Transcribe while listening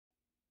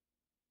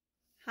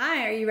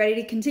Hi, are you ready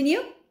to continue?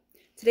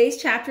 Today's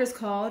chapter is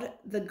called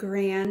The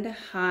Grand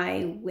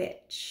High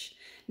Witch.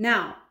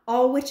 Now,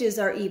 all witches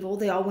are evil.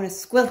 They all want to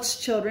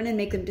squelch children and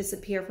make them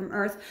disappear from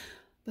Earth.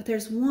 But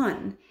there's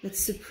one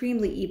that's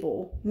supremely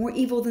evil, more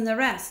evil than the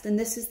rest, and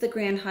this is the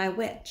Grand High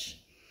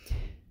Witch.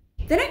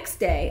 The next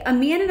day, a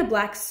man in a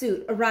black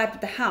suit arrived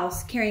at the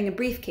house carrying a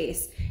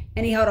briefcase,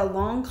 and he held a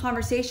long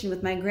conversation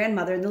with my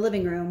grandmother in the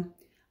living room.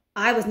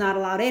 I was not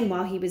allowed in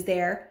while he was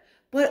there.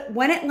 But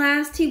when at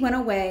last he went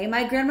away,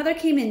 my grandmother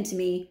came in to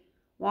me,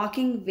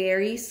 walking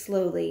very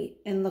slowly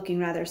and looking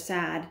rather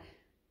sad.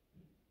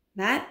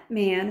 "That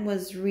man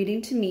was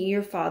reading to me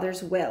your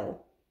father's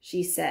will,"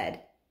 she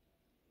said.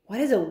 "What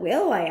is a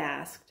will?" I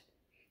asked.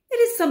 "It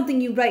is something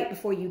you write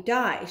before you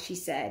die," she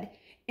said,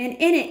 "and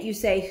in it you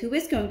say who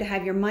is going to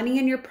have your money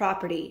and your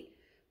property.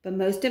 But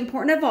most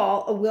important of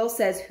all, a will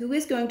says who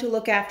is going to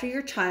look after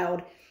your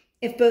child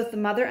if both the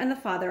mother and the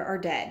father are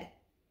dead."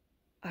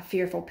 A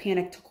fearful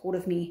panic took hold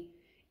of me.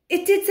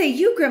 "It did say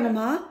you,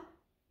 Grandmama,"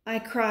 I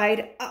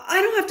cried.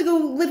 I don't have to go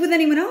live with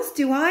anyone else,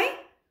 do I?"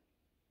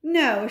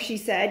 "No," she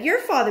said. "Your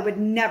father would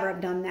never have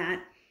done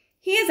that.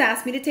 He has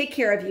asked me to take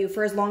care of you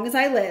for as long as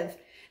I live,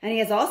 and he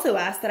has also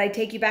asked that I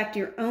take you back to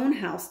your own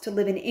house to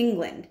live in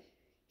England.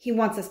 He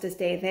wants us to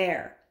stay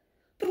there."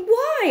 "But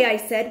why?" I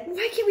said.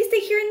 "Why can't we stay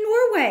here in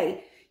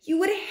Norway? You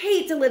would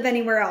hate to live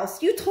anywhere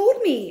else. You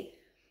told me."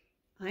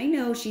 "I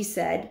know," she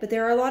said, "but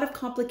there are a lot of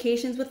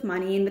complications with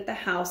money and with the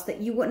house that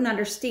you wouldn't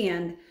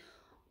understand.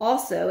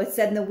 Also, it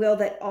said in the will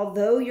that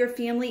although your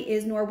family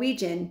is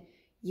Norwegian,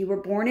 you were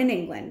born in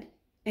England,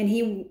 and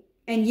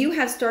you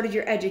have started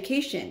your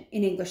education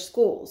in English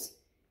schools.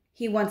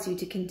 He wants you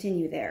to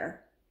continue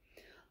there."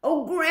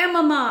 "Oh,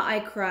 Grandmama," I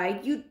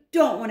cried, "you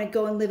don't want to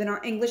go and live in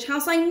our English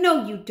house. I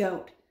know you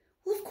don't."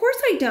 "Well, of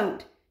course I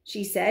don't,"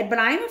 she said, "but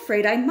I am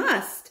afraid I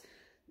must.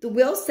 The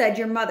will said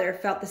your mother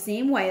felt the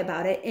same way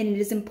about it, and it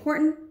is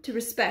important to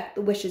respect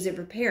the wishes of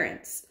your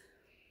parents."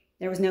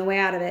 There was no way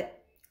out of it.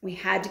 We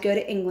had to go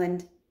to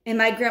England, and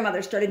my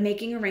grandmother started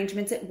making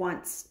arrangements at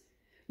once.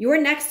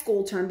 "Your next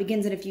school term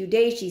begins in a few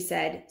days," she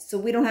said, "so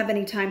we don't have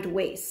any time to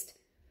waste."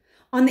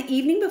 On the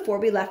evening before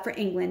we left for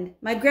England,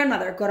 my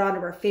grandmother got on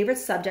to her favorite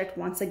subject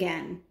once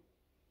again.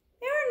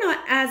 "There are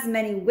not as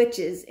many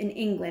witches in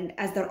England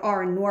as there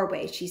are in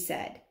Norway," she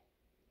said.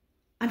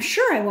 "I'm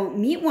sure I won't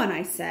meet one,"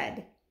 I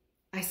said.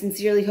 "I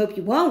sincerely hope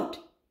you won't,"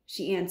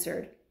 she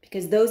answered,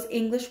 "because those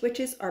English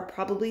witches are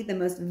probably the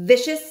most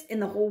vicious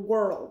in the whole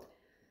world."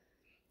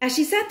 As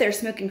she sat there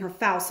smoking her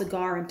foul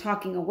cigar and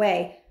talking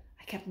away,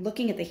 I kept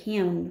looking at the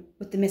hand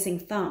with the missing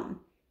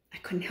thumb. I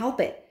couldn't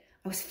help it.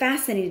 I was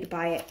fascinated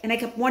by it, and I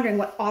kept wondering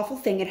what awful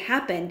thing had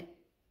happened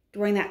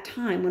during that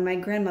time when my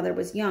grandmother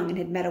was young and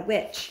had met a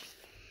witch.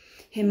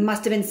 It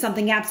must have been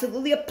something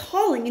absolutely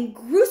appalling and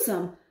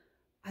gruesome.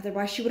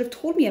 Otherwise, she would have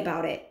told me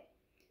about it.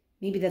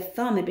 Maybe the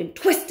thumb had been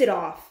twisted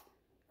off,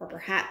 or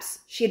perhaps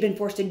she had been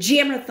forced to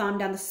jam her thumb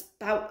down the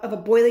spout of a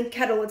boiling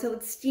kettle until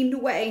it steamed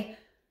away.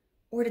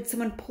 Or did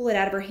someone pull it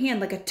out of her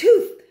hand like a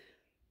tooth?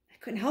 I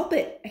couldn't help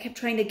it. I kept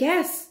trying to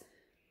guess.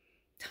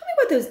 "Tell me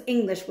what those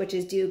English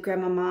witches do,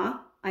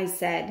 Grandmama," I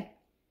said.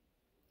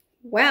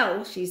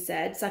 "Well," she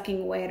said, sucking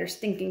away at her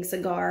stinking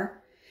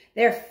cigar,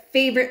 "their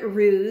favorite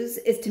ruse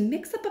is to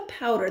mix up a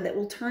powder that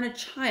will turn a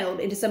child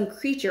into some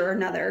creature or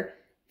another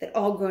that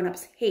all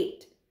grown-ups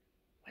hate."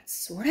 "What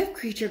sort of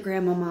creature,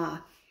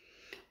 Grandmama?"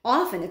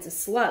 "Often it's a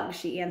slug,"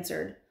 she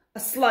answered.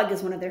 "A slug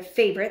is one of their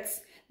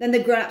favorites. Then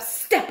the grown-ups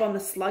step on the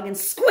slug and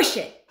squish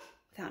it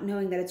without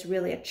knowing that it's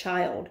really a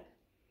child."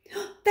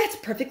 "That's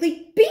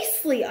perfectly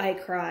beastly," I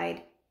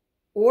cried.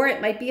 "Or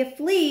it might be a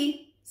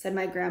flea," said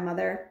my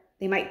grandmother.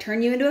 "They might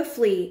turn you into a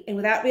flea, and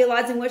without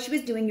realizing what she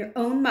was doing, your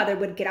own mother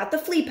would get out the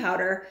flea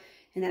powder,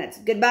 and then it's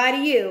goodbye to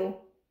you."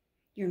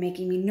 "You're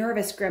making me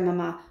nervous,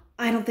 Grandmama.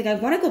 I don't think I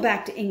want to go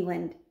back to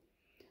England."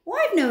 "Well,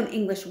 I've known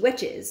English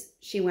witches,"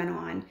 she went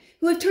on,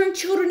 "who have turned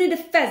children into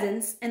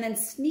pheasants and then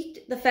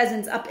sneaked the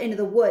pheasants up into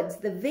the woods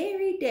the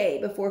very day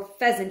before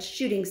pheasant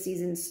shooting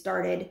season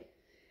started."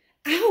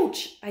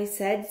 "Ouch," I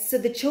said. "So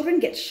the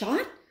children get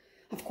shot?"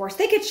 "Of course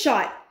they get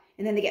shot,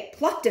 and then they get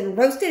plucked and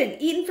roasted and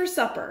eaten for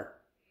supper."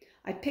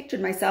 I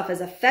pictured myself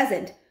as a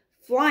pheasant,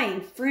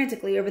 flying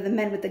frantically over the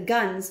men with the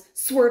guns,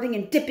 swerving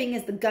and dipping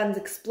as the guns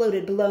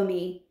exploded below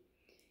me.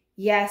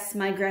 "Yes,"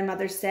 my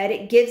grandmother said,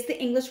 "it gives the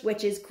English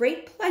witches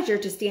great pleasure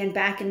to stand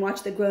back and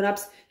watch the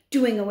grown-ups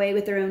doing away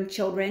with their own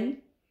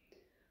children."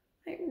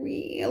 "I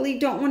really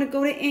don't want to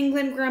go to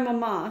England,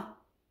 Grandmama."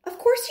 "Of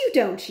course you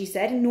don't," she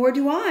said, "nor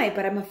do I,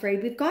 but I'm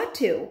afraid we've got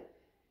to."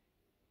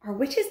 "Are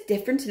witches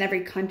different in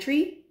every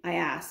country?" I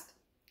asked.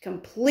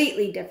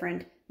 "Completely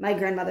different," my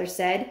grandmother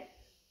said,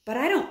 "but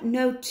I don't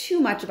know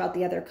too much about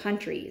the other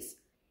countries."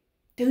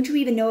 "Don't you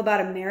even know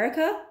about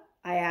America?"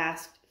 I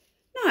asked.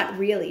 "Not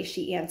really,"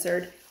 she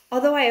answered,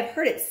 "although I have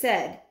heard it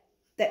said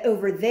that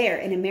over there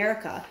in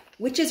America,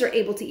 witches are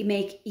able to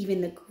make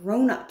even the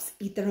grown-ups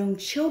eat their own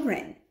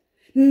children."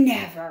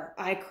 "Never,"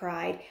 I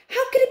cried.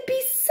 "How could it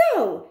be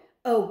so?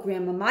 Oh,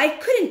 Grandmama, it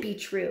couldn't be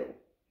true."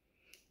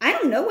 "I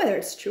don't know whether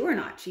it's true or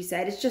not," she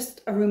said. "It's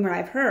just a rumor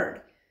I've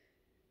heard."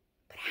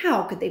 But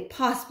how could they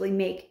possibly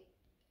make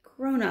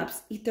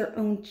grown-ups eat their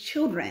own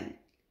children?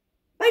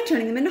 By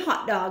turning them into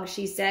hot dogs,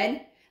 she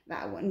said.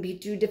 That wouldn't be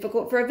too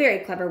difficult for a very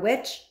clever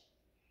witch.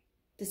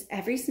 Does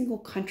every single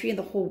country in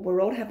the whole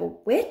world have a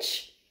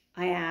witch?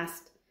 I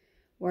asked.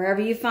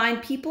 Wherever you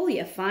find people,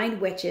 you find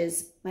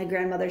witches, my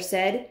grandmother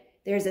said.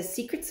 There's a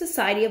secret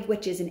society of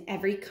witches in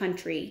every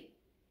country.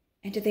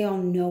 And do they all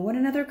know one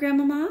another,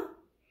 Grandmama?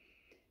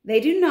 They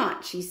do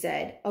not, she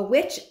said. A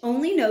witch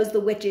only knows the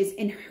witches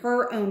in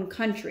her own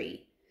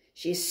country.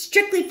 She is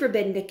strictly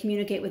forbidden to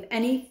communicate with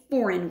any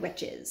foreign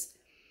witches.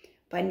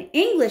 But an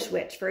English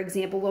witch, for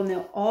example, will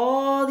know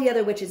all the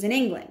other witches in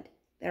England.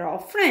 They're all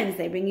friends.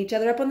 They ring each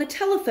other up on the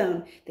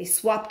telephone. They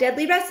swap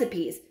deadly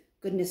recipes.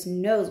 Goodness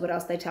knows what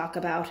else they talk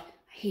about.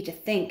 I hate to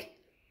think.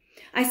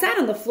 I sat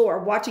on the floor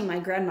watching my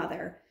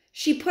grandmother.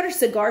 She put her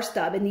cigar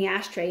stub in the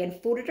ashtray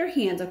and folded her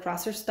hands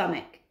across her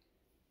stomach.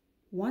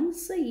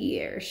 Once a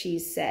year, she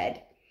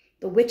said,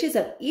 the witches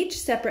of each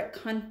separate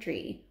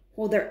country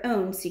hold their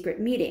own secret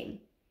meeting.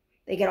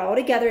 They get all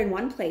together in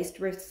one place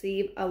to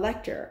receive a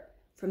lecture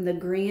from the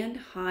Grand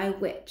High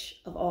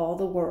Witch of all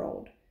the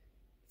world.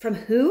 From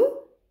who?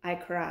 I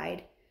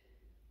cried.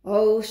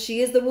 Oh,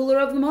 she is the ruler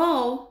of them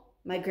all,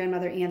 my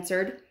grandmother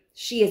answered.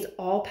 She is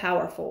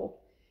all-powerful.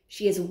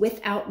 She is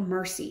without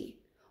mercy.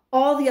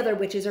 All the other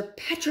witches are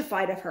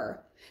petrified of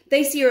her.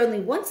 They see her only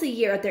once a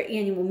year at their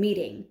annual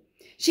meeting.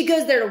 She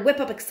goes there to whip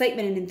up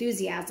excitement and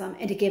enthusiasm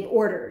and to give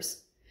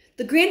orders.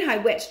 The Grand High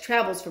Witch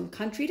travels from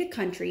country to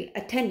country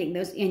attending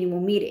those annual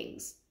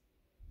meetings.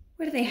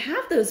 Where do they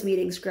have those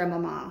meetings,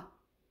 Grandmama?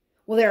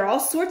 Well, there are all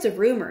sorts of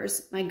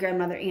rumors, my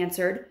grandmother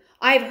answered.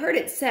 I have heard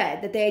it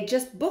said that they had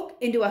just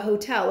booked into a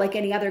hotel like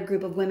any other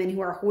group of women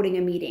who are holding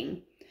a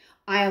meeting.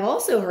 I have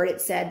also heard it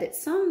said that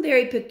some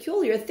very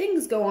peculiar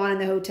things go on in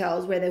the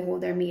hotels where they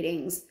hold their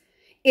meetings.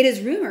 It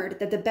is rumored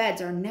that the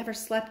beds are never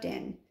slept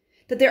in,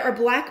 that there are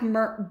black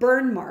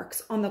burn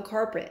marks on the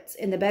carpets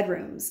in the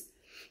bedrooms,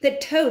 that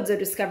toads are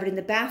discovered in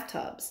the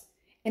bathtubs,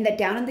 and that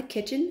down in the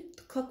kitchen,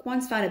 the cook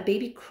once found a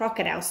baby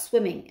crocodile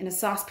swimming in a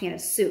saucepan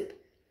of soup.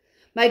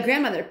 My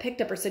grandmother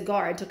picked up her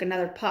cigar and took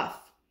another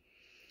puff.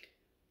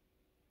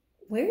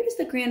 Where does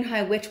the Grand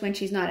High Witch when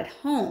she's not at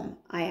home?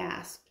 I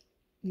asked.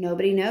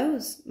 Nobody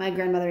knows, my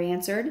grandmother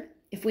answered.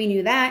 If we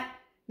knew that,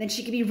 then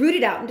she could be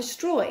rooted out and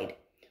destroyed.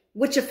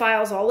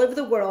 Witchophiles all over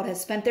the world have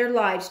spent their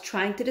lives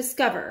trying to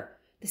discover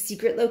the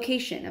secret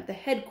location of the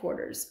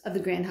headquarters of the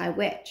Grand High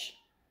Witch.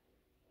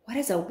 What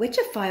is a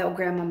witchophile,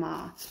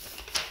 Grandmama?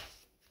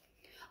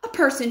 A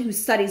person who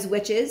studies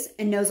witches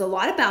and knows a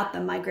lot about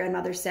them, my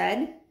grandmother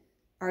said.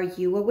 Are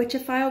you a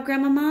witchophile,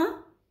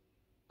 Grandmama?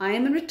 I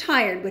am a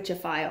retired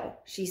witchophile,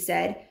 she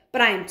said,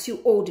 but I am too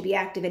old to be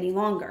active any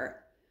longer.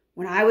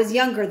 When I was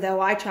younger,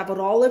 though, I traveled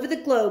all over the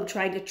globe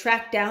trying to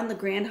track down the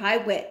Grand High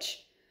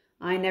Witch.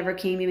 I never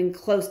came even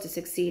close to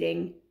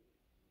succeeding.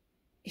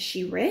 Is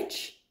she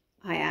rich?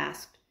 I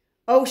asked.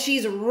 Oh,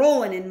 she's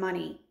rolling in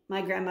money,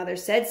 my grandmother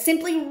said,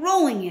 simply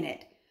rolling in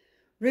it.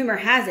 Rumor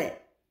has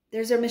it,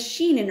 there's a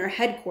machine in her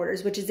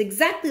headquarters which is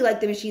exactly like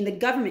the machine the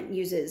government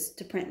uses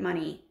to print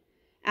money.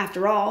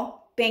 After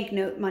all,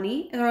 banknote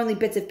money are only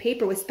bits of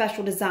paper with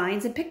special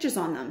designs and pictures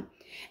on them.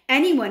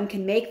 Anyone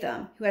can make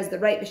them who has the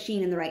right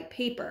machine and the right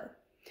paper.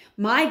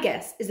 My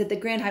guess is that the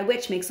Grand High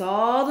Witch makes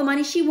all the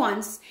money she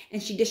wants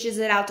and she dishes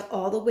it out to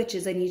all the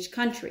witches in each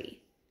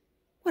country.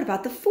 What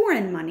about the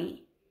foreign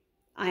money?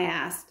 I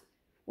asked.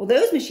 Well,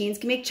 those machines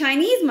can make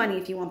Chinese money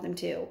if you want them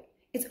to.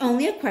 It's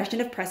only a question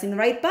of pressing the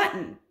right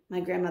button, my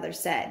grandmother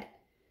said.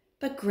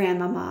 But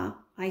Grandmama,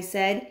 I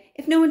said,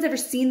 if no one's ever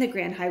seen the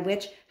Grand High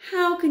Witch,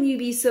 how can you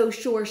be so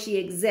sure she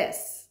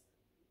exists?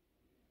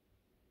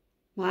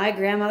 My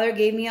grandmother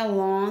gave me a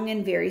long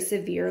and very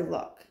severe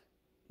look.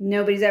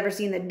 Nobody's ever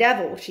seen the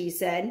devil, she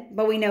said,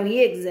 but we know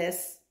he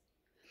exists.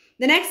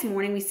 The next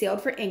morning we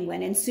sailed for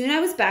England, and soon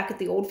I was back at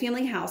the old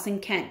family house in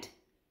Kent,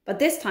 but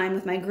this time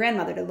with my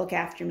grandmother to look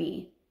after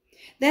me.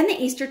 Then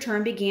the Easter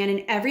term began,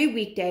 and every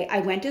weekday I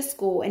went to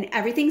school, and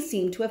everything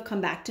seemed to have come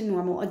back to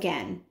normal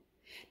again.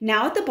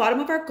 Now at the bottom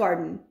of our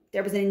garden,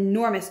 there was an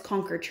enormous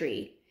conker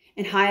tree,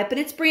 and high up in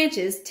its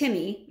branches,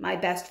 Timmy, my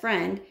best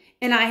friend,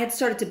 and I had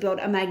started to build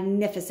a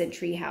magnificent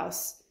tree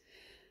house.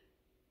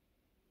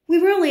 We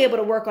were only able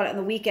to work on it on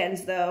the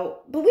weekends, though,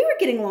 but we were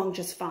getting along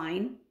just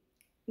fine.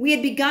 We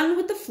had begun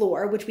with the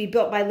floor, which we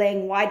built by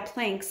laying wide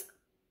planks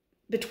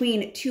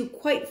between two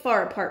quite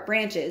far apart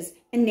branches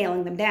and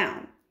nailing them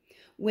down.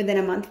 Within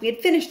a month, we had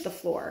finished the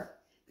floor.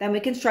 Then we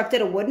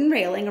constructed a wooden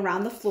railing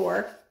around the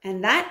floor,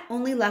 and that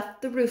only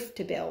left the roof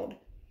to build.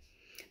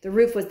 The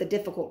roof was the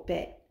difficult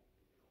bit.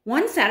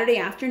 One Saturday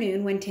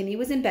afternoon, when Timmy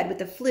was in bed with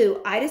the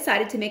flu, I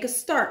decided to make a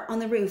start on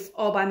the roof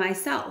all by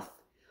myself.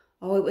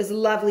 Oh, it was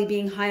lovely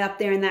being high up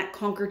there in that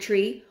conker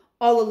tree,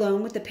 all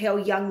alone with the pale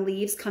young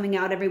leaves coming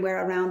out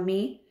everywhere around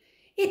me.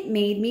 It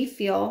made me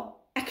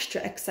feel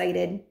extra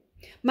excited.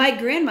 My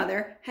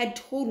grandmother had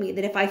told me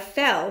that if I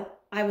fell,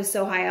 I was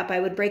so high up I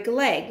would break a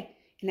leg,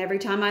 and every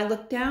time I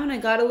looked down, I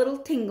got a little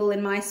tingle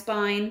in my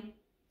spine.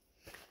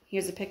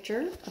 Here's a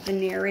picture of the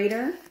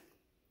narrator.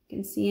 You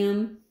can see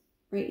him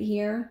right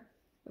here.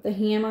 with a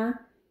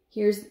hammer.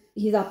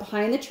 He's up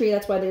high in the tree.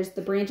 That's why there's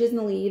the branches and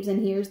the leaves.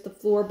 And here's the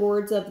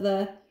floorboards of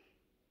the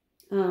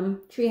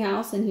tree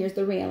house. And here's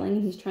the railing.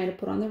 And he's trying to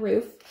put on the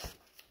roof.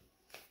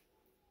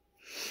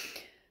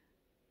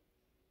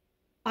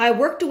 I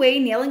worked away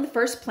nailing the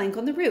first plank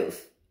on the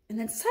roof. And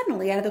then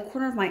suddenly, out of the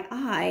corner of my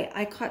eye,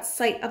 I caught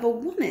sight of a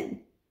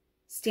woman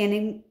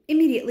standing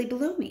immediately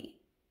below me.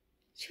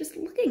 She was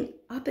looking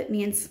up at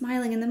me and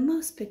smiling in the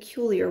most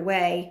peculiar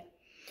way.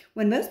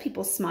 When most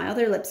people smile,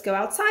 their lips go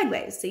out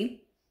sideways,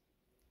 see?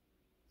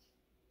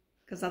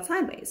 Goes out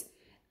sideways.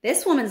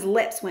 This woman's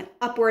lips went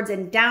upwards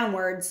and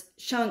downwards,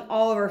 showing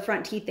all of her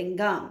front teeth and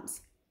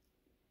gums.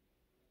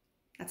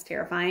 That's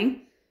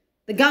terrifying.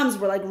 The gums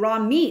were like raw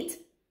meat.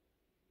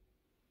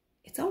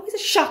 It's always a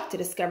shock to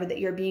discover that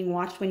you're being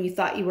watched when you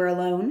thought you were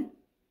alone.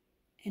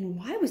 And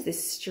why was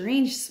this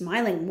strange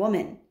smiling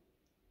woman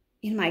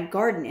in my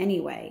garden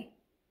anyway?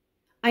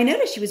 I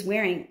noticed she was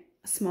wearing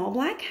a small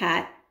black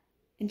hat,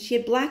 and she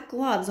had black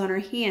gloves on her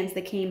hands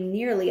that came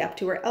nearly up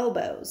to her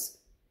elbows.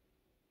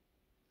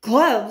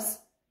 Gloves?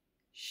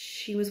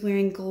 She was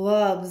wearing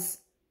gloves.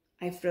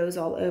 I froze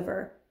all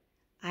over.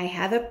 I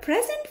have a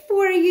present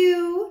for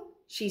you,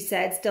 she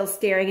said, still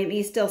staring at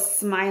me, still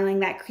smiling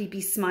that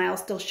creepy smile,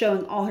 still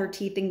showing all her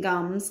teeth and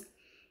gums.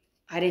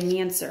 I didn't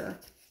answer.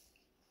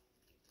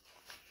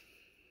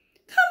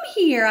 Come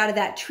here out of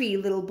that tree,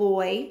 little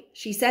boy,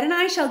 she said, and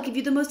I shall give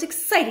you the most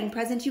exciting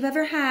present you've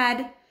ever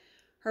had.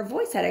 Her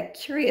voice had a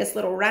curious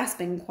little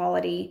rasping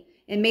quality.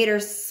 It made her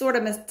sort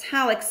of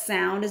metallic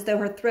sound as though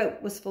her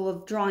throat was full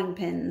of drawing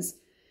pins.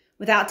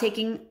 Without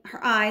taking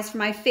her eyes from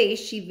my face,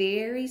 she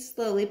very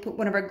slowly put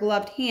one of her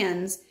gloved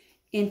hands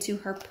into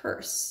her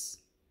purse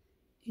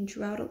and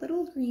drew out a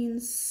little green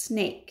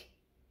snake.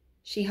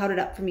 She held it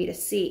up for me to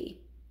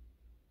see.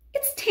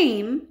 It's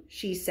tame,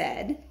 she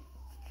said.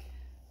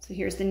 So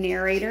here's the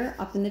narrator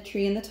up in the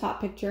tree in the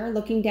top picture,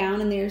 looking down,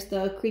 and there's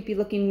the creepy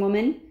looking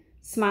woman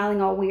smiling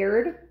all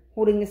weird,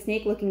 holding the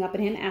snake, looking up at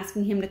him,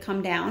 asking him to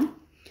come down.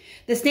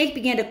 The snake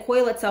began to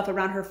coil itself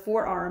around her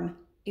forearm.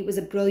 It was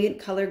a brilliant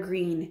color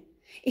green.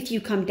 If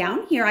you come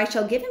down here, I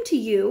shall give him to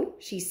you,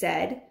 she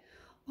said.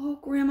 Oh,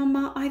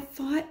 Grandmama, I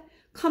thought,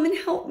 come and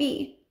help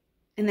me.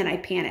 And then I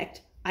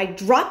panicked. I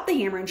dropped the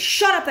hammer and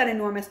shot up that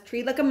enormous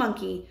tree like a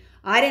monkey.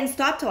 I didn't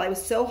stop till I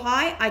was so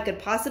high I could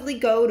possibly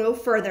go no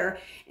further,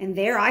 and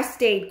there I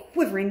stayed,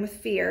 quivering with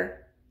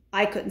fear.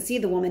 I couldn't see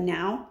the woman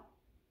now.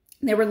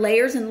 There were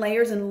layers and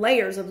layers and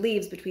layers of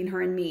leaves between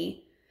her and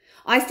me.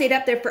 I stayed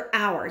up there for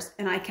hours,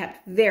 and I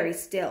kept very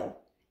still.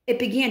 It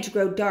began to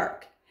grow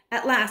dark.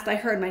 At last, I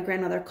heard my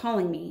grandmother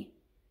calling me.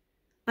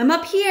 I'm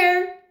up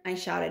here, I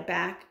shouted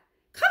back.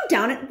 Come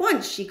down at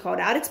once, she called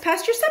out. It's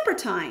past your supper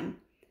time.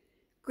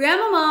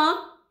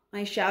 Grandmama,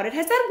 I shouted,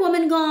 has that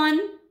woman gone?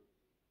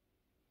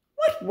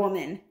 What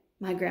woman?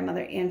 My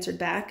grandmother answered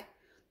back.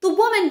 The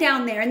woman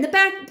down there in the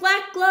back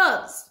black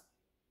gloves.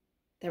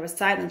 There was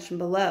silence from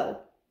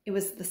below. It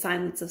was the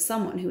silence of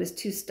someone who was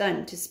too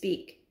stunned to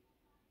speak.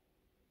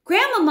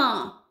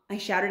 Grandmama, I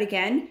shouted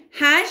again,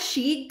 has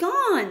she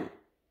gone?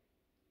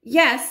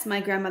 Yes,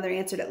 my grandmother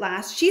answered at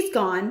last. She's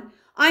gone.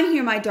 I'm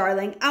here, my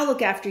darling. I'll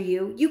look after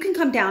you. You can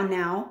come down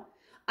now.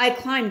 I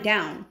climbed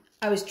down.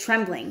 I was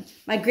trembling.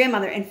 My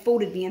grandmother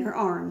enfolded me in her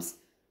arms.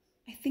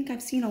 I think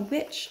I've seen a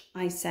witch,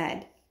 I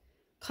said.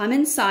 Come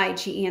inside,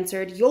 she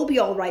answered. You'll be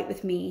all right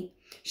with me.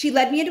 She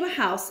led me into a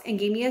house and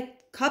gave me a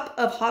cup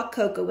of hot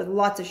cocoa with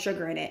lots of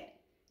sugar in it.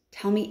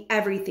 Tell me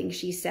everything,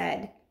 she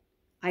said.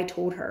 I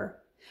told her.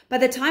 By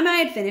the time I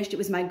had finished, it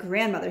was my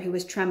grandmother who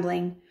was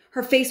trembling.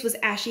 Her face was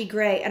ashy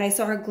gray, and I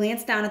saw her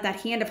glance down at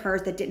that hand of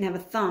hers that didn't have a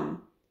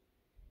thumb.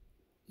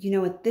 You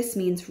know what this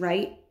means,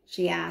 right?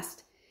 She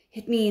asked.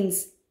 It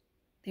means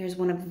there's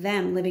one of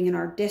them living in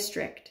our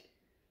district.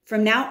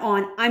 From now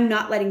on, I'm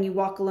not letting you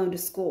walk alone to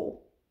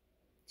school.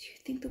 Do you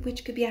think the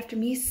witch could be after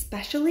me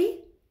especially?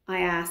 I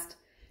asked.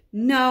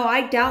 No,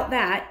 I doubt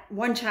that.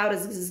 One child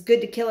is as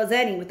good to kill as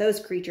any with those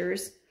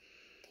creatures.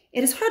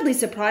 It is hardly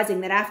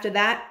surprising that after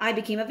that, I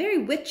became a very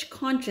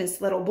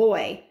witch-conscious little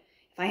boy.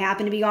 If I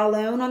happened to be all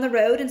alone on the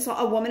road and saw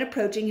a woman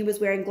approaching who was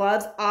wearing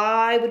gloves,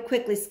 I would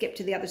quickly skip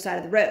to the other side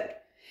of the road.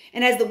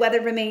 And as the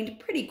weather remained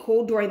pretty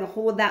cold during the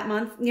whole of that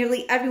month,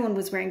 nearly everyone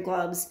was wearing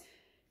gloves.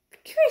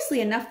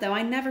 Curiously enough, though,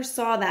 I never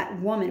saw that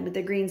woman with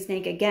the green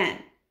snake again.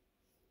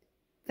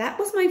 That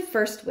was my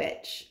first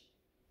witch,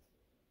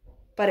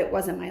 but it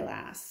wasn't my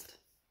last.